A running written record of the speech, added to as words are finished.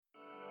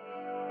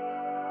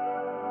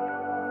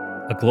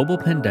A global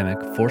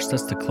pandemic forced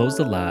us to close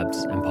the labs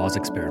and pause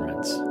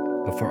experiments.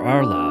 But for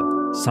our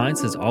lab,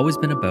 science has always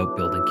been about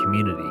building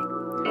community.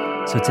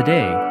 So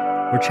today,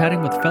 we're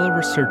chatting with fellow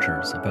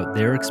researchers about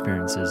their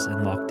experiences in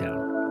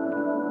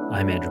lockdown.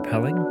 I'm Andrew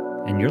Pelling,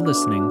 and you're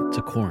listening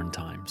to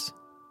Quarantimes.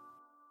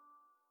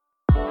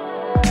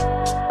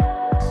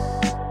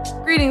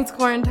 Greetings,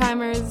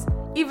 Quarantimers!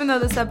 Even though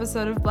this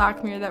episode of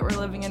Black Mirror that we're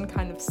living in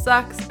kind of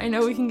sucks, I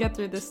know we can get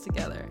through this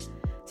together.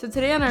 So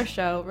today on our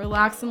show,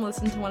 relax and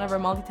listen to one of our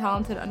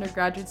multi-talented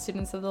undergraduate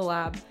students of the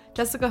lab,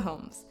 Jessica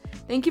Holmes.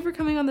 Thank you for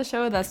coming on the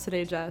show with us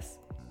today, Jess.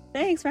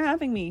 Thanks for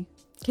having me.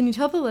 Can you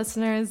tell the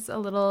listeners a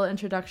little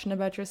introduction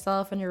about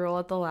yourself and your role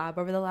at the lab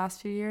over the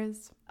last few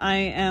years? I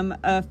am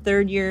a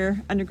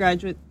third-year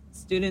undergraduate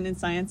student in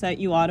science at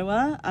U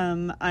Ottawa.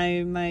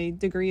 My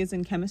degree is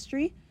in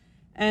chemistry,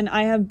 and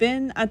I have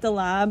been at the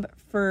lab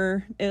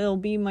it'll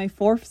be my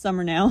fourth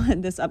summer now,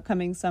 this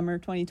upcoming summer,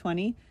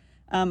 2020.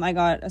 I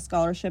got a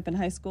scholarship in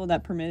high school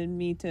that permitted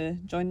me to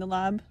join the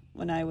lab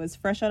when I was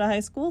fresh out of high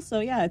school.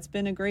 So yeah, it's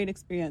been a great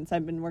experience.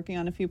 I've been working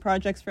on a few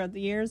projects throughout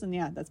the years, and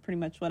yeah, that's pretty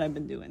much what I've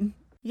been doing.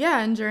 Yeah,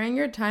 and during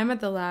your time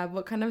at the lab,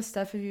 what kind of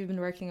stuff have you been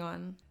working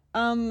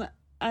on?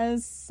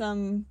 As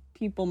some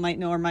people might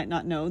know or might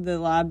not know, the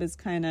lab is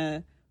kind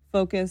of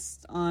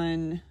focused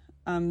on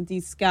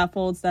these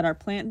scaffolds that are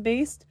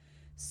plant-based.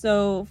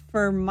 So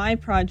for my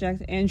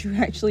project, Andrew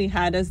actually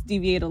had us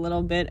deviate a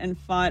little bit and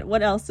thought,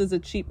 what else is a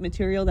cheap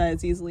material that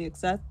is easily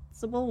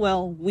accessible?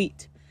 Well,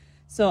 wheat.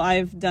 So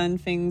I've done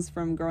things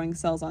from growing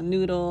cells on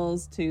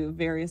noodles to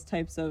various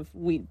types of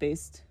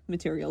wheat-based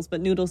materials,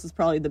 but noodles is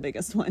probably the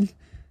biggest one.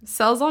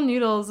 Cells on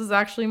noodles is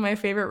actually my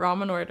favorite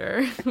ramen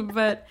order,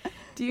 but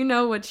do you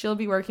know what you'll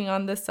be working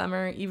on this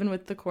summer, even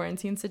with the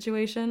quarantine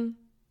situation?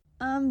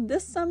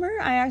 This summer,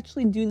 I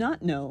actually do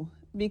not know,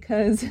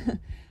 because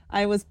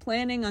I was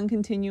planning on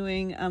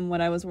continuing what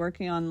I was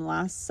working on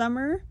last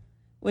summer,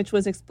 which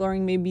was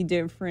exploring maybe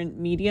different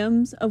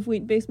mediums of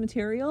wheat-based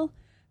material.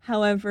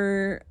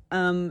 However,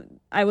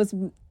 I was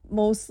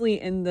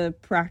mostly in the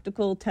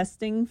practical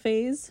testing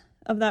phase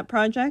of that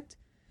project,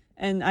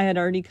 and I had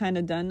already kind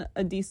of done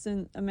a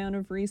decent amount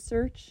of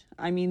research.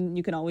 I mean,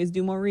 you can always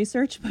do more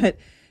research, but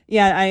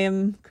yeah, I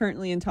am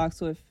currently in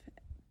talks with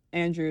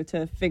Andrew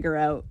to figure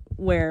out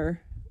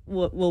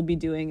what we'll be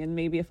doing, and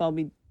maybe if I'll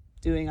be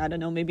doing, I don't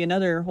know, maybe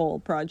another whole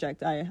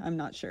project. I'm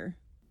not sure.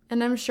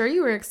 And I'm sure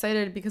you were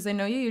excited because I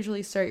know you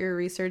usually start your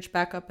research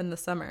back up in the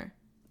summer.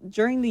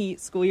 During the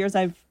school years,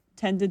 I've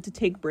tended to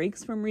take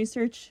breaks from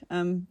research.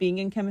 Being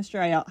in chemistry,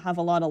 I have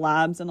a lot of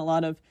labs and a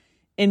lot of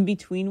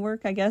in-between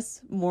work, I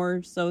guess,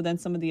 more so than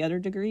some of the other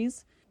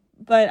degrees.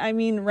 But I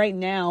mean, right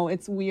now,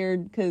 it's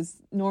weird because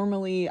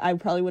normally I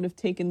probably would have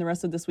taken the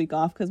rest of this week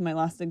off because my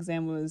last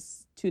exam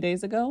was 2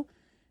 days ago.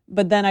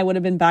 But then I would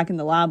have been back in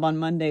the lab on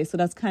Monday. So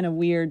that's kind of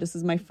weird. This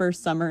is my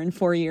first summer in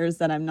 4 years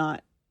that I'm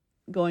not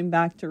going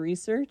back to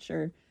research,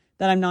 or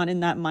that I'm not in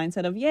that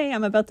mindset of, yay,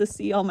 I'm about to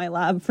see all my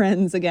lab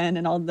friends again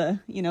and all the,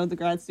 the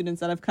grad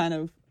students that I've kind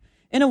of,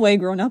 in a way,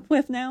 grown up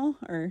with now.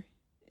 Or,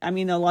 I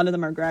mean, a lot of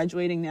them are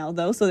graduating now,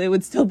 though, so it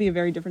would still be a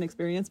very different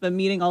experience. But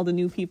meeting all the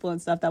new people and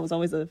stuff, that was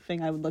always a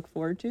thing I would look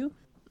forward to.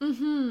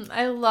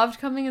 I loved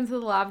coming into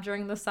the lab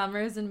during the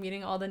summers and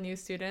meeting all the new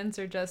students,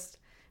 or just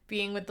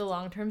being with the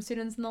long-term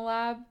students in the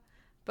lab.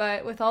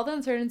 But with all the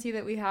uncertainty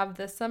that we have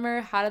this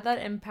summer, how did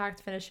that impact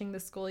finishing the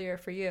school year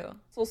for you?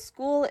 So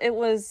school, it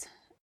was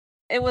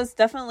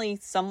definitely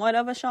somewhat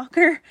of a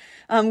shocker,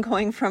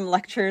 going from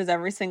lectures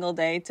every single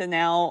day to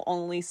now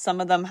only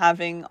some of them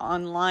having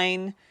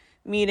online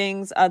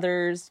meetings,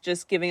 others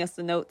just giving us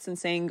the notes and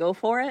saying go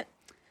for it.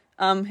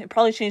 It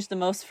probably changed the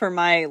most for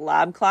my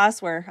lab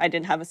class, where I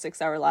didn't have a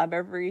 6-hour lab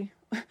every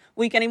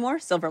week anymore.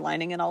 Silver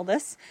lining in all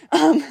this.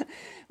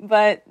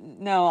 But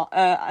no,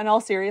 in all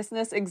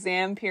seriousness,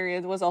 exam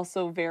period was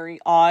also very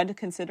odd,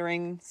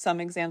 considering some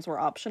exams were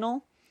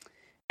optional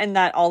and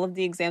that all of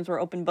the exams were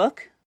open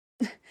book.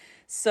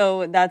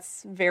 So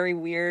that's very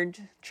weird,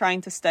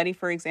 trying to study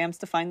for exams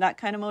to find that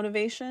kind of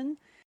motivation.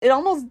 It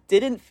almost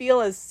didn't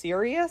feel as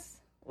serious,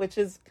 which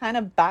is kind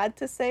of bad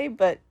to say,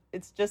 but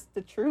it's just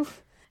the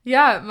truth.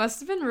 Yeah, it must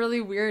have been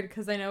really weird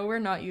because I know we're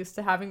not used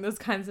to having those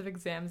kinds of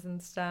exams in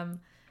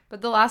STEM. But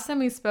the last time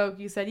we spoke,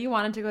 you said you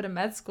wanted to go to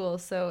med school,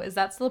 so is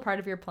that still part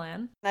of your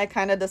plan? I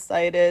kind of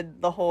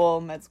decided the whole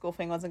med school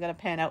thing wasn't going to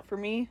pan out for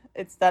me.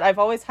 It's that I've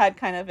always had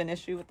kind of an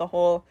issue with the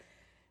whole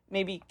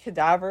maybe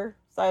cadaver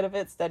side of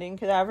it, studying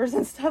cadavers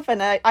and stuff,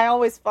 and I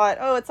always thought,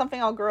 oh, it's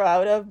something I'll grow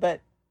out of,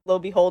 but lo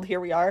and behold, here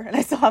we are, and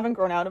I still haven't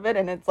grown out of it,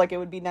 and it's like it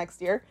would be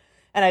next year,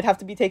 and I'd have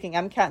to be taking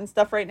MCAT and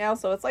stuff right now,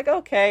 so it's like,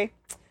 okay,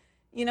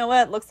 you know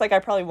what, looks like I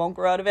probably won't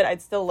grow out of it.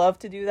 I'd still love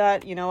to do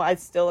that,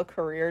 it's still a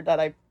career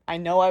that I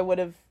know I would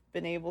have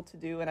been able to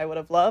do and I would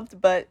have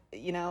loved, but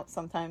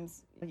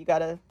sometimes you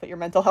gotta put your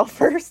mental health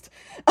first.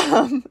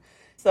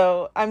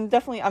 So I'm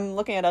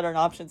looking at other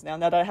options now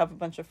that I have a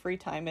bunch of free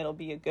time. It'll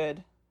be a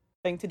good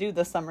thing to do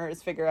this summer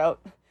is figure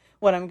out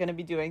what I'm going to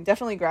be doing.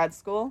 Definitely grad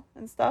school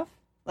and stuff,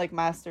 like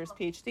master's,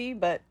 PhD,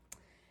 but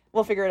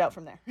we'll figure it out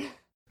from there.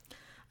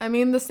 I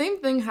mean, the same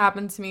thing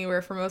happened to me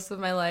where for most of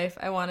my life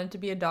I wanted to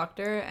be a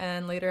doctor,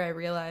 and later I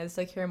realized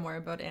I care more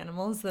about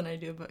animals than I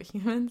do about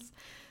humans.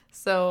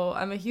 So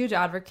I'm a huge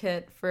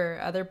advocate for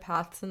other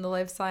paths in the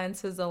life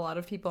sciences a lot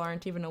of people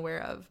aren't even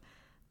aware of.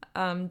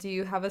 Do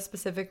you have a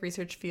specific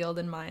research field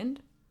in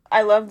mind?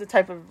 I love the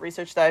type of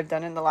research that I've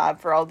done in the lab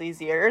for all these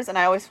years, and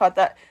I always thought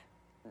that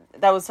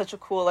was such a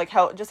cool, like,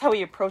 how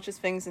he approaches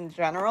things in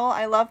general.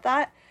 I love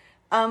that.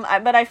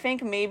 But I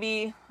think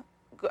maybe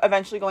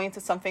eventually going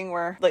into something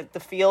where, like, the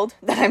field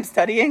that I'm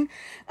studying,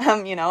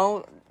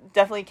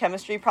 definitely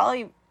chemistry,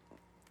 probably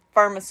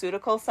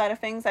pharmaceutical side of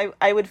things,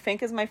 I would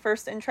think is my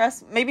first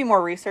interest. Maybe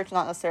more research,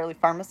 not necessarily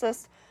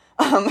pharmacist.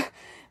 But,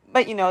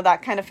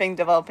 that kind of thing,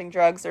 developing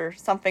drugs or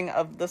something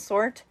of the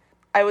sort.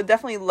 I would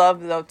definitely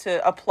love, though,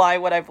 to apply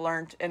what I've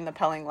learned in the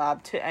Pelling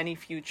Lab to any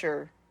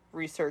future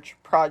research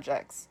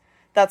projects.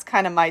 That's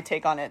kind of my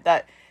take on it.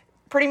 That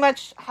pretty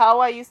much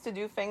how I used to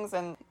do things,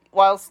 and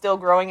while still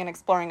growing and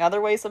exploring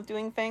other ways of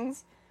doing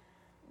things,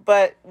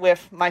 but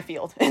with my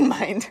field in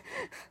mind,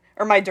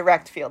 or my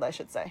direct field, I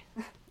should say.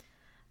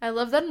 I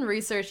love that in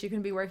research you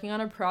can be working on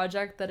a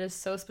project that is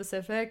so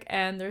specific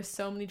and there's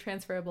so many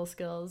transferable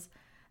skills,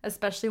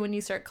 especially when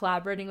you start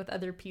collaborating with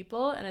other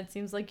people, and it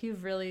seems like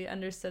you've really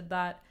understood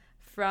that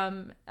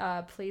from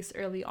a place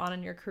early on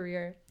in your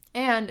career.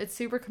 And it's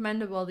super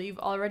commendable that you've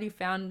already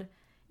found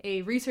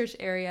a research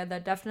area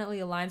that definitely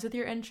aligns with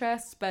your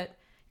interests, but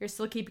you're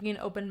still keeping an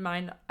open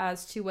mind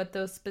as to what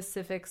those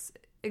specifics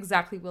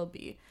exactly will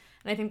be.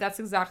 And I think that's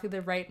exactly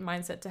the right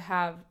mindset to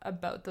have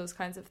about those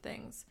kinds of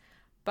things.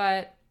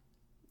 But,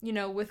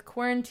 with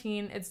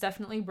quarantine, it's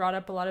definitely brought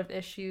up a lot of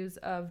issues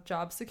of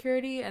job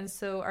security. And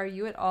so are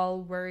you at all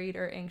worried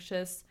or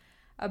anxious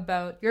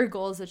about your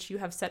goals that you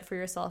have set for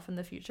yourself in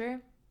the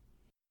future?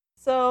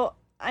 So,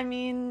 I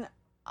mean,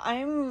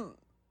 I'm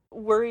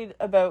worried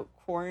about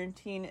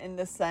quarantine in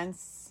the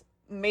sense,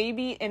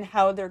 maybe in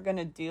how they're going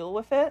to deal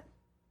with it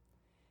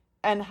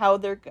and how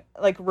they're,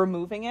 like,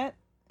 removing it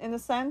in a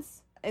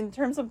sense. In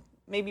terms of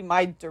maybe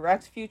my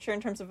direct future,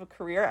 in terms of a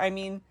career, I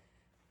mean,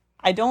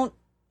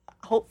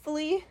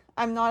 hopefully,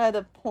 I'm not at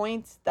a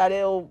point that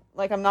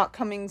I'm not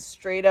coming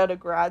straight out of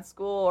grad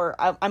school, or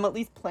I'm at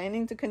least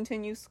planning to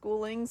continue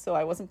schooling, so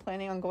I wasn't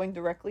planning on going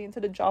directly into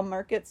the job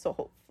market, so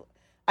hopefully,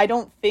 I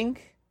don't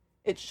think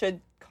it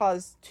should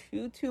cause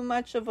too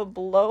much of a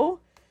blow,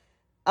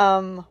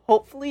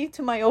 hopefully,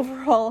 to my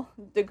overall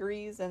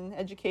degrees and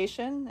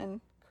education and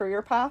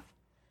career path.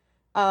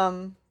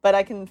 But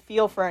I can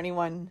feel for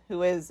anyone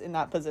who is in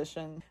that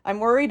position. I'm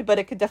worried, but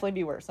it could definitely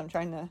be worse. I'm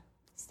trying to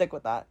stick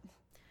with that.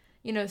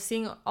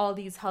 Seeing all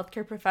these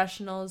healthcare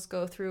professionals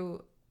go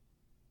through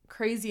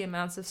crazy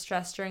amounts of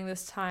stress during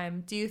this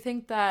time, do you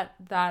think that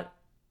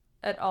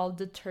at all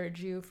deterred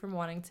you from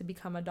wanting to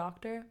become a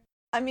doctor?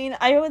 I mean,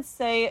 I would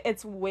say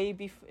it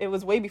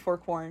was way before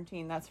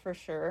quarantine, that's for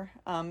sure.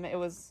 It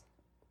was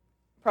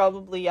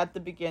probably at the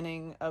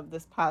beginning of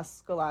this past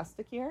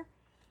scholastic year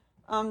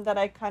that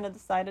I kind of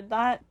decided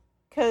that,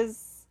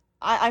 because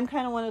I'm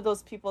kind of one of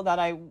those people that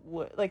I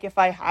would, like, if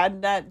I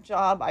had that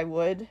job, I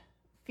would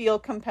feel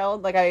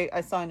compelled. Like, I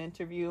saw an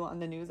interview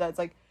on the news that's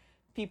like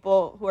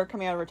people who are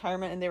coming out of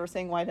retirement, and they were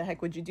saying, why the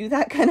heck would you do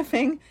that kind of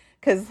thing?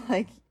 Because,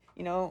 like,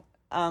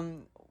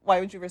 why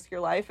would you risk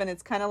your life? And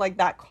it's kind of like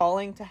that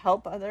calling to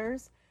help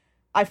others.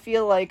 I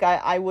feel like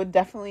I would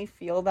definitely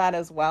feel that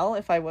as well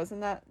if I was in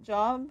that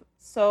job.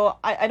 So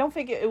I don't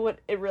think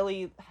it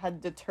really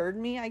had deterred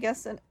me, I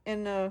guess,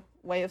 in a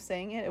way of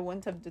saying it. It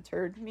wouldn't have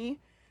deterred me.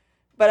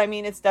 But I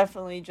mean, it's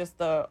definitely just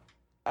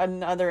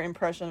another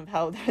impression of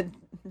how that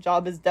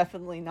job is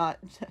definitely not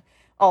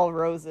all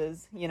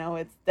roses.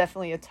 It's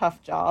definitely a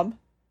tough job,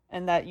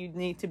 and that you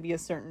need to be a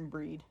certain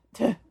breed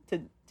to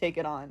take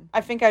it on.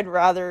 I think I'd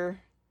rather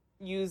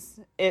use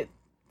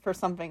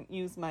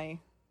my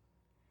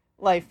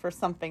life for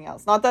something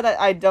else. Not that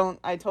I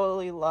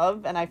totally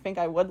love, and I think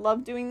I would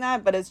love doing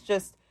that, but it's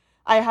just,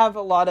 I have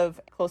a lot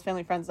of close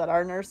family friends that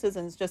are nurses,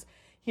 and it's just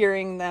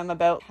hearing them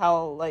about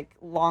how, like,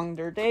 long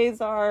their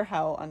days are,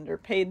 how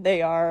underpaid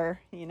they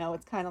are,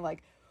 it's kind of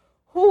like,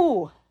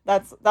 whoo,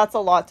 that's a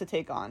lot to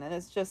take on. And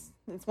it's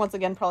once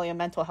again probably a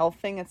mental health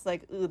thing. It's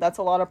like, ooh, that's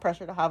a lot of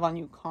pressure to have on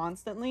you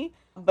constantly.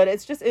 But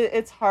it's just,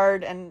 it's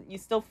hard, and you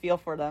still feel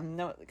for them.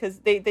 No, because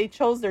they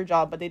chose their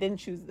job, but they didn't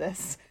choose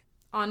this.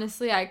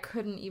 Honestly, I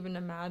couldn't even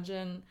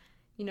imagine,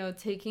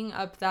 taking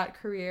up that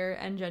career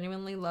and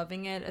genuinely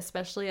loving it,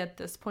 especially at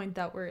this point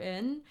that we're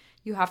in.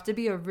 You have to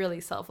be a really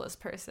selfless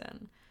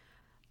person.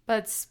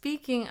 But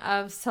speaking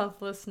of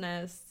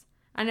selflessness,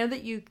 I know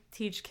that you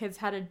teach kids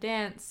how to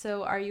dance,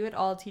 so are you at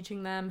all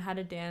teaching them how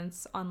to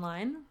dance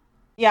online?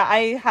 Yeah,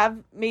 I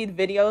have made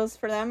videos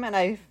for them, and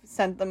I've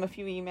sent them a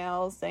few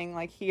emails saying,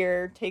 like,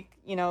 here, take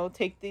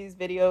these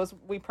videos.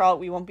 We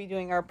won't be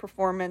doing our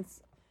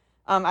performance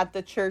at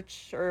the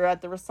church or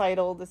at the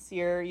recital this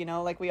year,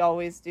 like we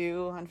always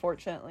do,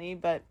 unfortunately,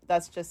 but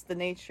that's just the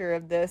nature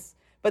of this.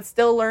 But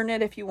still learn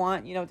it if you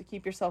want, to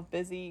keep yourself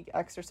busy,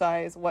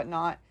 exercise,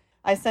 whatnot.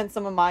 I sent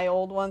some of my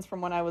old ones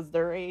from when I was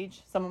their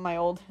age, some of my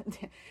old,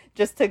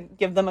 just to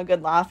give them a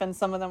good laugh. And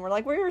some of them were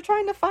like, we were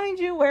trying to find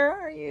you. Where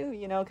are you?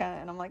 You know, kind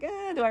of. And I'm like,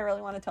 do I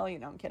really want to tell you?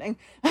 No, I'm kidding.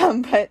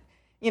 But,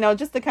 you know,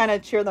 just to kind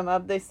of cheer them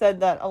up. They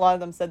said that, a lot of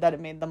them said that it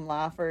made them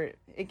laugh or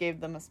it gave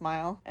them a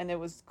smile. And it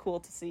was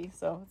cool to see.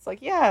 So it's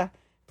like, yeah,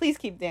 please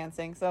keep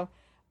dancing. So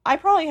I'm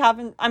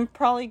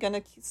probably going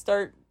to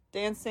start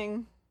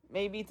dancing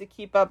maybe to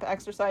keep up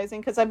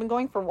exercising because I've been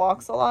going for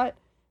walks a lot.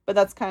 But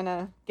that's kind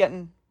of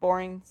getting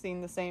boring,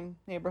 seeing the same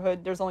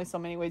neighborhood. There's only so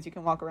many ways you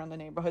can walk around the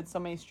neighborhood, so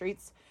many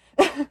streets.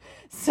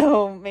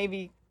 So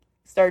maybe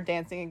start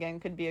dancing again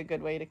could be a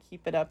good way to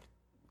keep it up,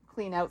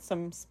 clean out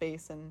some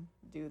space and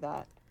do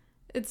that.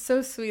 It's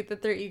so sweet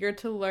that they're eager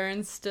to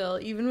learn still,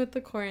 even with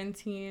the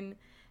quarantine.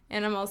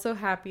 And I'm also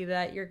happy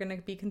that you're going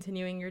to be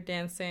continuing your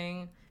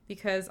dancing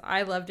because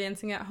I love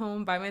dancing at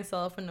home by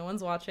myself when no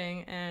one's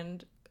watching.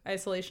 And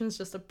isolation is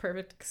just a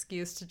perfect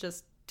excuse to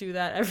just do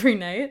that every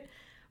night.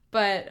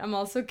 But I'm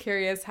also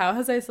curious, how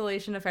has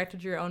isolation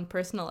affected your own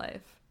personal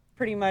life?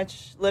 Pretty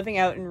much living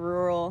out in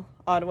rural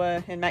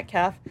Ottawa in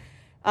Metcalfe,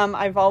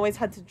 I've always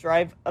had to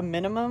drive a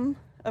minimum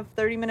of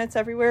 30 minutes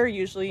everywhere,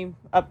 usually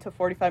up to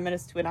 45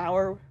 minutes to an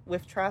hour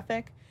with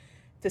traffic,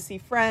 to see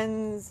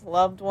friends,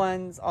 loved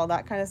ones, all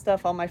that kind of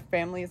stuff. All my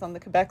family is on the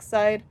Quebec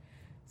side.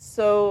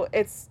 So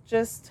it's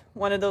just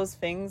one of those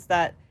things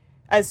that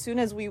as soon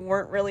as we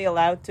weren't really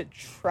allowed to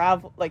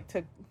travel, like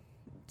to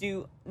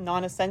do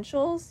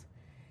non-essentials,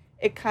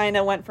 it kind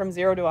of went from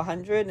 0 to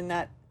 100, and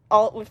that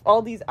with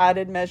all these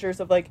added measures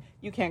of like,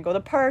 you can't go to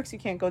parks, you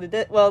can't go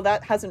to, well,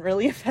 that hasn't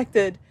really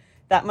affected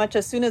that much.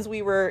 As soon as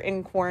we were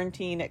in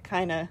quarantine,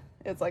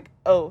 it's like,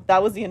 oh,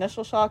 that was the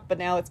initial shock, but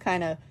now it's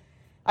kind of,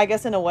 I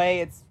guess in a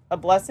way it's a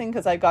blessing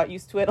because I got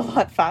used to it a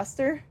lot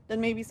faster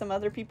than maybe some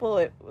other people.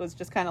 It was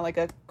just kind of like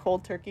a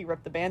cold turkey,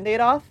 rip the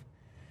Band-Aid off.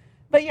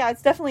 But yeah,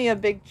 it's definitely a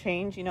big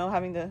change, you know,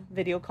 having to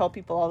video call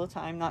people all the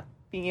time, not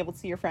being able to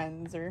see your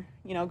friends or,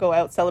 you know, go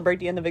out, celebrate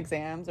the end of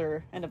exams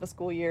or end of a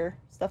school year,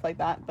 stuff like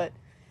that. But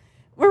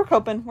we're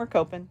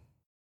coping.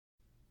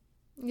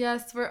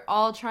 Yes, we're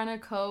all trying to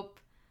cope.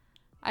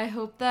 I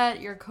hope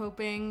that your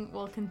coping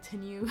will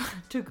continue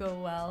to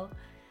go well.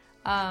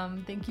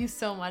 Thank you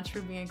so much for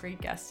being a great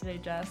guest today,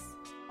 Jess.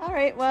 All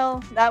right,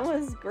 well, that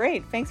was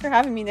great. Thanks for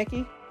having me,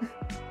 Nikki.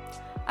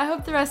 I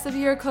hope the rest of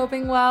you are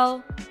coping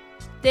well.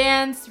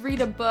 Dance,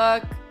 read a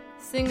book,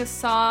 sing a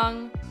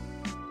song.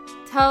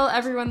 Tell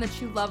everyone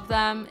that you love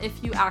them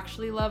if you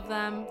actually love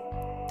them.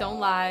 Don't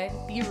lie.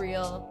 Be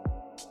real.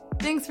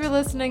 Thanks for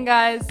listening,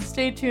 guys.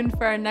 Stay tuned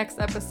for our next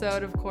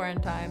episode of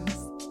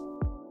Quarantimes.